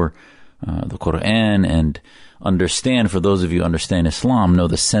sure, the Quran, and understand, for those of you who understand Islam, know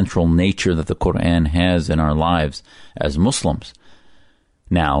the central nature that the Quran has in our lives as Muslims.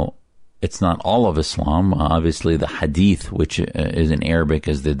 Now, it's not all of Islam. Obviously, the Hadith, which is in Arabic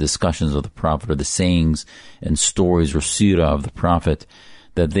as the discussions of the Prophet, or the sayings and stories or seerah of the Prophet,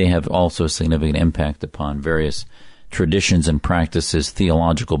 that they have also a significant impact upon various traditions and practices,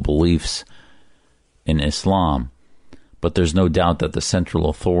 theological beliefs in Islam. But there's no doubt that the central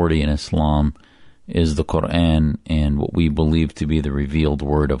authority in Islam is the Quran, and what we believe to be the revealed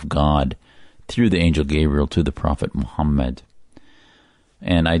word of God through the angel Gabriel to the Prophet Muhammad.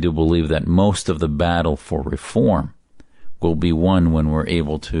 And I do believe that most of the battle for reform will be won when we're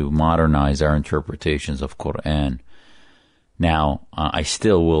able to modernize our interpretations of Quran. Now, I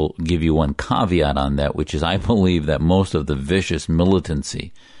still will give you one caveat on that, which is I believe that most of the vicious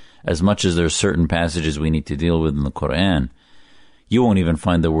militancy, as much as there are certain passages we need to deal with in the Quran, you won't even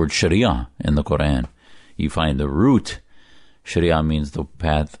find the word Sharia in the Quran. You find the root. Sharia means the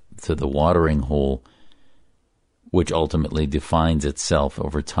path to the watering hole, which ultimately defines itself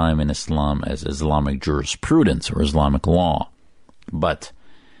over time in Islam as Islamic jurisprudence or Islamic law. But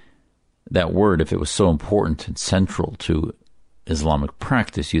that word, if it was so important and central to Islamic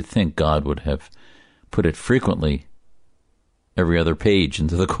practice, you'd think God would have put it frequently every other page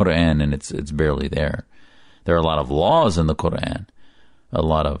into the Quran, and it's barely there. There are a lot of laws in the Quran, a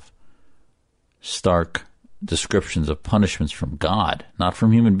lot of stark descriptions of punishments from God, not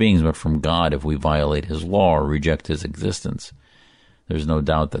from human beings, but from God if we violate his law or reject his existence. There's no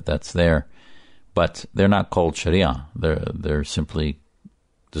doubt that that's there. But they're not called Sharia. They're simply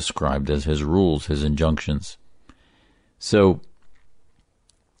described as his rules, his injunctions. So,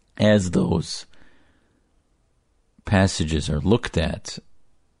 as those passages are looked at,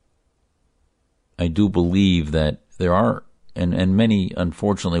 I do believe that there are, and many,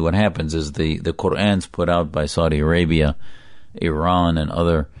 unfortunately, what happens is the Qur'an's put out by Saudi Arabia, Iran, and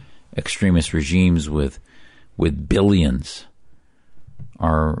other extremist regimes with billions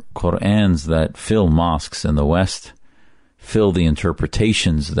are Qur'ans that fill mosques in the West, fill the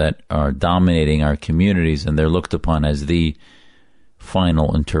interpretations that are dominating our communities, and they're looked upon as the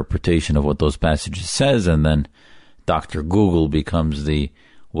final interpretation of what those passages says, and then Dr. Google becomes the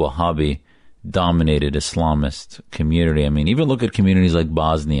Wahhabi-dominated Islamist community. I mean, even look at communities like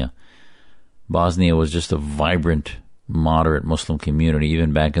Bosnia. Bosnia was just a vibrant, moderate Muslim community,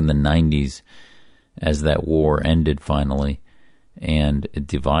 even back in the 90s, as that war ended finally, and it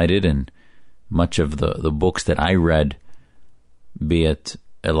divided, and much of the books that I read, be it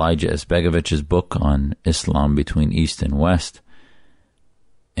Elijah Esbegovich's book on Islam between East and West,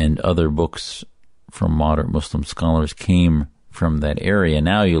 and other books from moderate Muslim scholars, came from that area.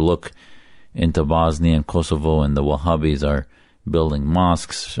 Now you look into Bosnia and Kosovo, and the Wahhabis are building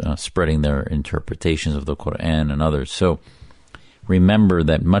mosques, spreading their interpretations of the Quran and others. So remember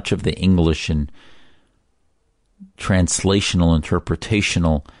that much of the English and translational,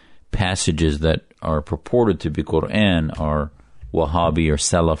 interpretational passages that are purported to be Quran are Wahhabi or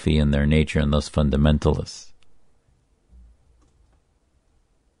Salafi in their nature, and thus fundamentalists.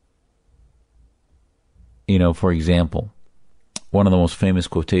 You know, for example, one of the most famous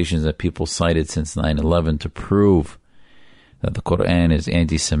quotations that people cited since 9/11 to prove that the Quran is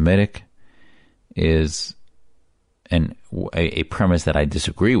anti-Semitic is a premise that I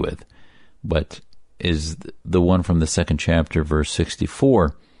disagree with, but is the one from the second chapter, verse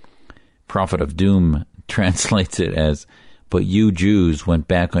 64. Prophet of Doom translates it as, "But you Jews went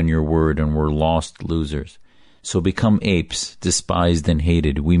back on your word and were lost losers. So become apes, despised and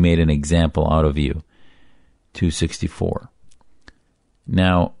hated. We made an example out of you." 264.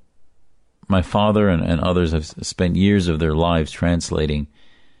 Now, my father and others have spent years of their lives translating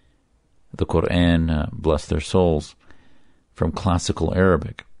the Quran, bless their souls, from classical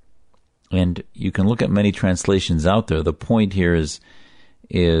Arabic. And you can look at many translations out there. The point here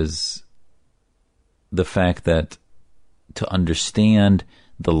is the fact that to understand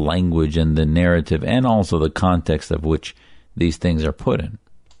the language and the narrative, and also the context of which these things are put in.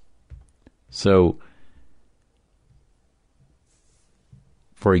 So,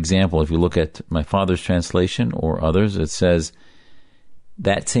 for example, if you look at my father's translation or others, it says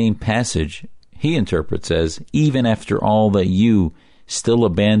that same passage he interprets as, "Even after all that you still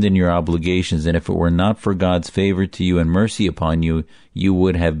abandon your obligations, and if it were not for God's favor to you and mercy upon you, you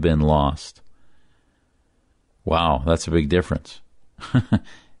would have been lost." Wow, that's a big difference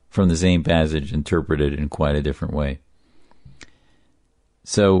from the same passage interpreted in quite a different way.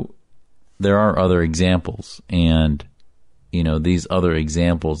 So there are other examples, and these other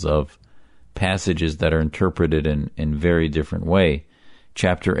examples of passages that are interpreted in very different way.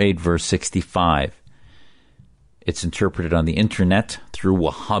 Chapter 8, verse 65. It's interpreted on the internet through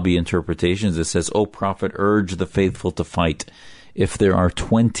Wahhabi interpretations. It says, "O Prophet, urge the faithful to fight. If there are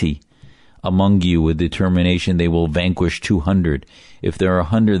 20 among you with determination, they will vanquish 200. If there are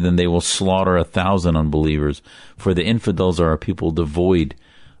 100, then they will slaughter 1,000 unbelievers. For the infidels are a people devoid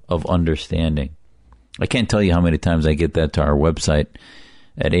of understanding." I can't tell you how many times I get that to our website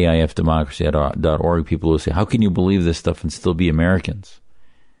at aifdemocracy.org. People will say, "How can you believe this stuff and still be Americans?"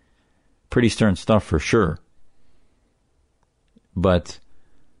 Pretty stern stuff for sure. But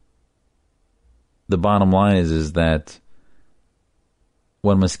the bottom line is that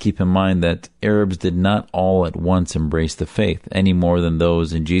one must keep in mind that Arabs did not all at once embrace the faith, any more than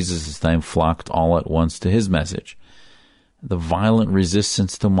those in Jesus' time flocked all at once to his message. The violent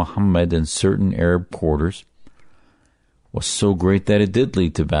resistance to Muhammad in certain Arab quarters was so great that it did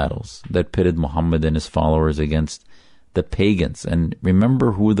lead to battles that pitted Muhammad and his followers against the pagans. And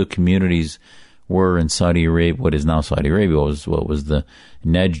remember who the communities were in Saudi Arabia, what is now Saudi Arabia, what was the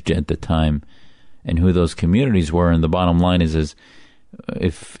Najd at the time, and who those communities were. And the bottom line is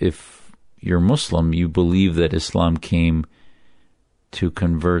if you're Muslim, you believe that Islam came to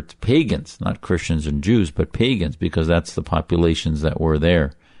convert pagans, not Christians and Jews, but pagans, because that's the populations that were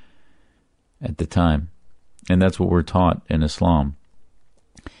there at the time. And that's what we're taught in Islam.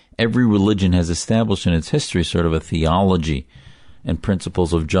 Every religion has established in its history sort of a theology and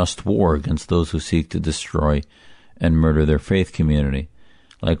principles of just war against those who seek to destroy and murder their faith community.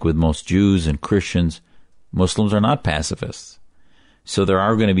 Like with most Jews and Christians, Muslims are not pacifists. So there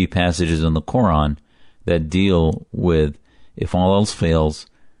are going to be passages in the Quran that deal with, if all else fails,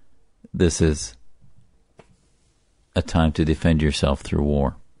 this is a time to defend yourself through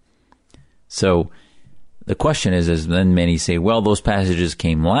war. So the question is then many say, well, those passages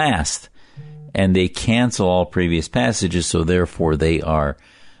came last, and they cancel all previous passages, so therefore they are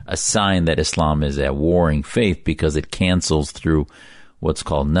a sign that Islam is a warring faith because it cancels through what's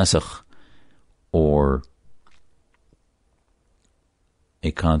called nasakh, or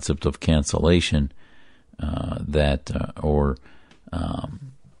a concept of cancellation, or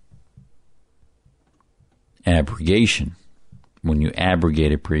abrogation. When you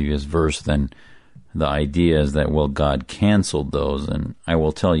abrogate a previous verse, then the idea is that, well, God canceled those. And I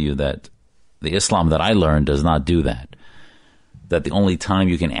will tell you that the Islam that I learned does not do that. That the only time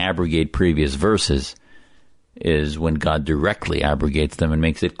you can abrogate previous verses is when God directly abrogates them and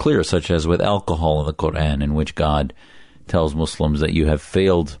makes it clear, such as with alcohol in the Quran, in which God tells Muslims that you have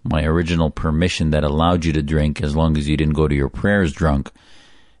failed my original permission that allowed you to drink as long as you didn't go to your prayers drunk.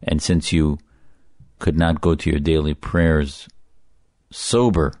 And since you could not go to your daily prayers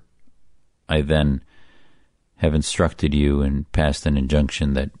sober, I then have instructed you and passed an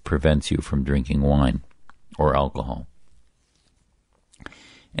injunction that prevents you from drinking wine or alcohol,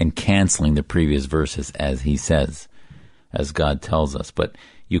 and canceling the previous verses, as he says, as God tells us. But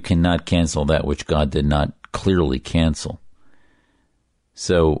you cannot cancel that which God did not clearly cancel.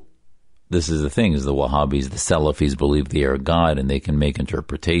 So this is the thing, is the Wahhabis, the Salafis believe they are God and they can make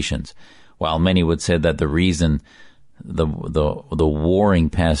interpretations, while many would say that the reason the warring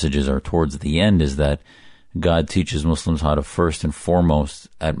passages are towards the end is that God teaches Muslims how to first and foremost,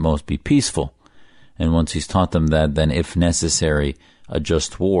 at most, be peaceful. And once he's taught them that, then if necessary, a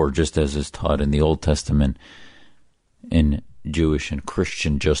just war, just as is taught in the Old Testament in Jewish and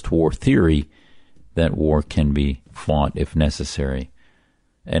Christian just war theory, that war can be fought if necessary.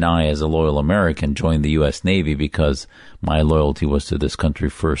 And I, as a loyal American, joined the U.S. Navy because my loyalty was to this country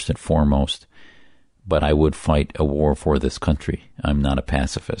first and foremost. But I would fight a war for this country. I'm not a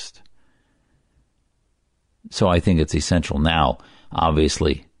pacifist. So I think it's essential now.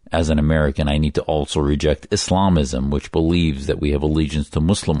 Obviously, as an American, I need to also reject Islamism, which believes that we have allegiance to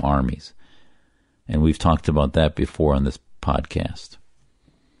Muslim armies. And we've talked about that before on this podcast.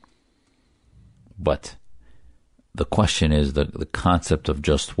 But the question is the concept of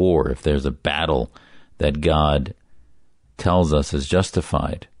just war. If there's a battle that God tells us is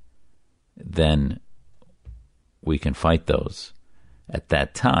justified, then we can fight those at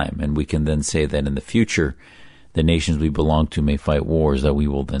that time. And we can then say that in the future, the nations we belong to may fight wars that we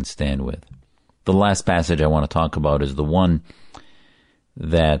will then stand with. The last passage I want to talk about is the one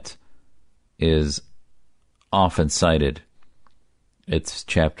that is often cited. It's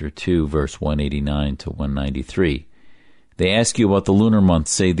chapter 2, verse 189 to 193. They ask you about the lunar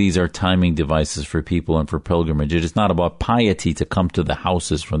months, say these are timing devices for people and for pilgrimage. It is not about piety to come to the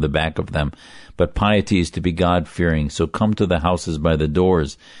houses from the back of them, but piety is to be God-fearing. So come to the houses by the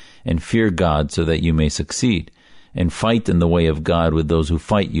doors and fear God so that you may succeed. And fight in the way of God with those who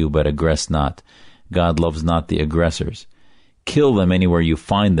fight you, but aggress not. God loves not the aggressors. Kill them anywhere you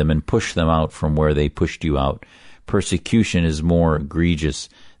find them and push them out from where they pushed you out. Persecution is more grievous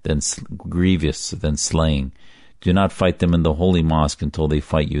than slaying. Do not fight them in the holy mosque until they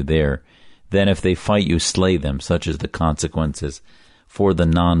fight you there. Then if they fight you, slay them, such as the consequences for the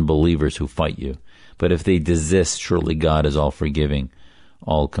non-believers who fight you. But if they desist, surely God is all forgiving,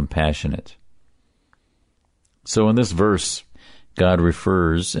 all compassionate. So in this verse, God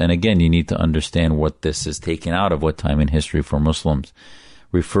refers, and again, you need to understand what this is taken out of, what time in history for Muslims,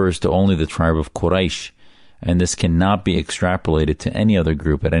 refers to only the tribe of Quraysh, and this cannot be extrapolated to any other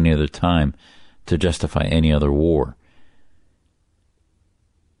group at any other time to justify any other war.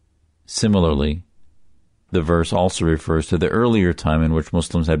 Similarly, the verse also refers to the earlier time in which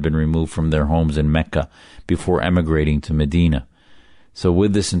Muslims had been removed from their homes in Mecca before emigrating to Medina. So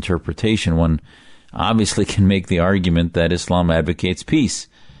with this interpretation, one obviously can make the argument that Islam advocates peace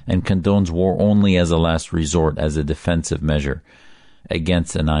and condones war only as a last resort, as a defensive measure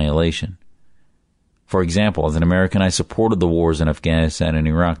against annihilation. For example, as an American, I supported the wars in Afghanistan and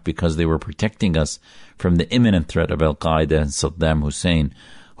Iraq because they were protecting us from the imminent threat of Al-Qaeda and Saddam Hussein,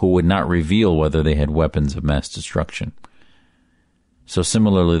 who would not reveal whether they had weapons of mass destruction. So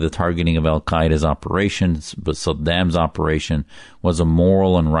similarly, the targeting of Al-Qaeda's operations, but Saddam's operation, was a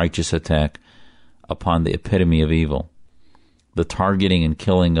moral and righteous attack upon the epitome of evil. The targeting and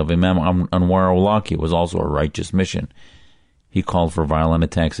killing of Imam Anwar al-Awlaki was also a righteous mission. He called for violent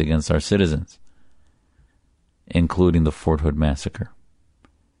attacks against our citizens, including the Fort Hood massacre.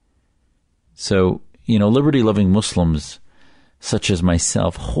 So, liberty-loving Muslims, such as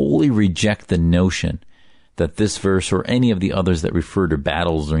myself, wholly reject the notion that this verse or any of the others that refer to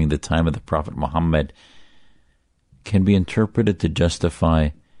battles during the time of the Prophet Muhammad can be interpreted to justify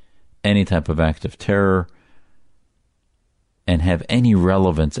any type of act of terror and have any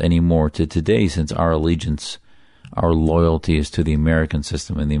relevance anymore to today, since our allegiance, our loyalty is to the American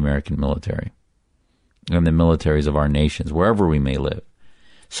system and the American military and the militaries of our nations, wherever we may live.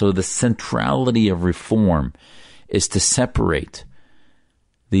 So the centrality of reform is to separate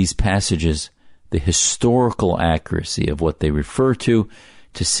these passages, the historical accuracy of what they refer to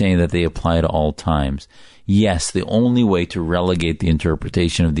saying that they apply to all times. Yes, the only way to relegate the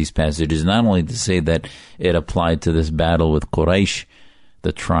interpretation of these passages is not only to say that it applied to this battle with Quraysh,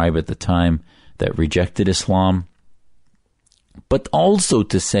 the tribe at the time that rejected Islam, but also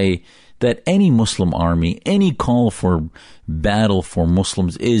to say that any Muslim army, any call for battle for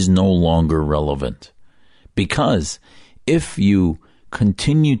Muslims is no longer relevant. Because if you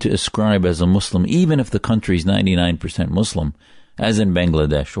continue to ascribe as a Muslim, even if the country is 99% Muslim, as in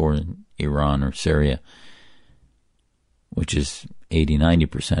Bangladesh or in Iran or Syria, which is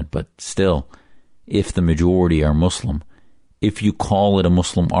 80-90%, but still, if the majority are Muslim, if you call it a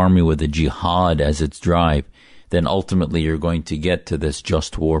Muslim army with a jihad as its drive, then ultimately you're going to get to this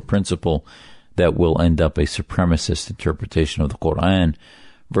just war principle that will end up a supremacist interpretation of the Quran,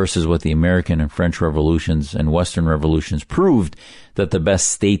 versus what the American and French revolutions and Western revolutions proved, that the best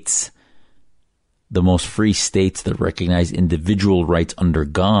states, the most free states that recognize individual rights under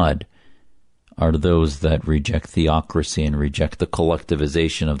God, are those that reject theocracy and reject the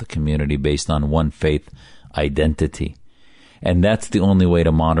collectivization of the community based on one faith identity. And that's the only way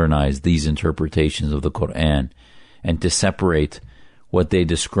to modernize these interpretations of the Quran and to separate what they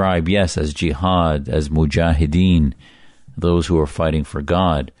describe, yes, as jihad, as mujahideen, those who are fighting for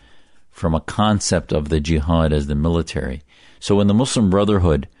God, from a concept of the jihad as the military. So when the Muslim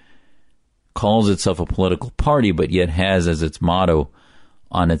Brotherhood calls itself a political party, but yet has as its motto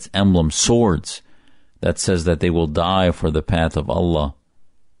on its emblem swords that says that they will die for the path of Allah,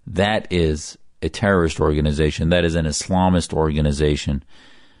 that is a terrorist organization. That is an Islamist organization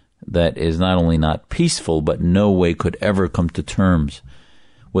that is not only not peaceful, but no way could ever come to terms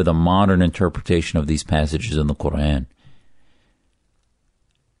with a modern interpretation of these passages in the Quran.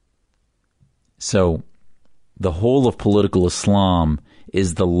 So the whole of political Islam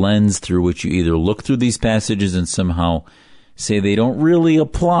is the lens through which you either look through these passages and somehow say they don't really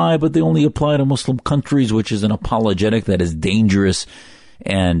apply, but they only apply to Muslim countries, which is an apologetic that is dangerous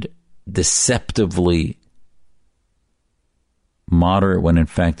and deceptively moderate when in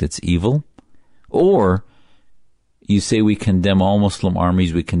fact it's evil. Or you say we condemn all Muslim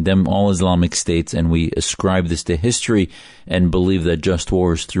armies, we condemn all Islamic states, and we ascribe this to history and believe that just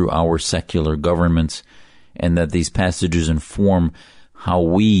war is through our secular governments, and that these passages inform how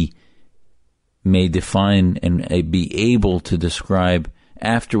we may define and be able to describe,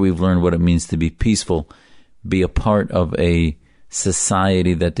 after we've learned what it means to be peaceful, be a part of a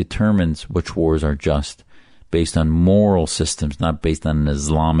society that determines which wars are just, based on moral systems, not based on an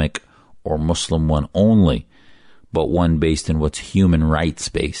Islamic or Muslim one only, but one based in what's human rights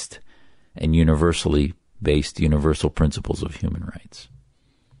based and universally based, universal principles of human rights.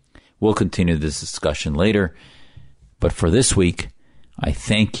 We'll continue this discussion later, but for this week, I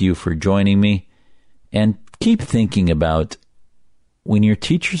thank you for joining me, and keep thinking about, when your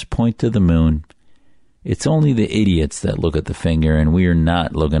teachers point to the moon, it's only the idiots that look at the finger, and we are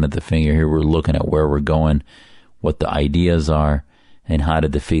not looking at the finger here. We're looking at where we're going, what the ideas are, and how to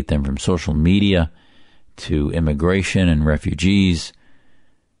defeat them, from social media to immigration and refugees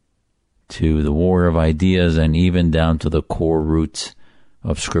to the war of ideas, and even down to the core roots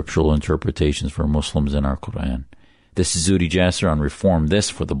of scriptural interpretations for Muslims in our Quran. This is Zuhdi Jasser on Reform This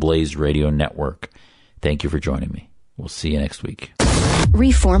for the Blaze Radio Network. Thank you for joining me. We'll see you next week.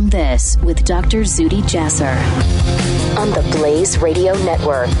 Reform This with Dr. Zuhdi Jasser on the Blaze Radio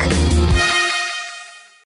Network.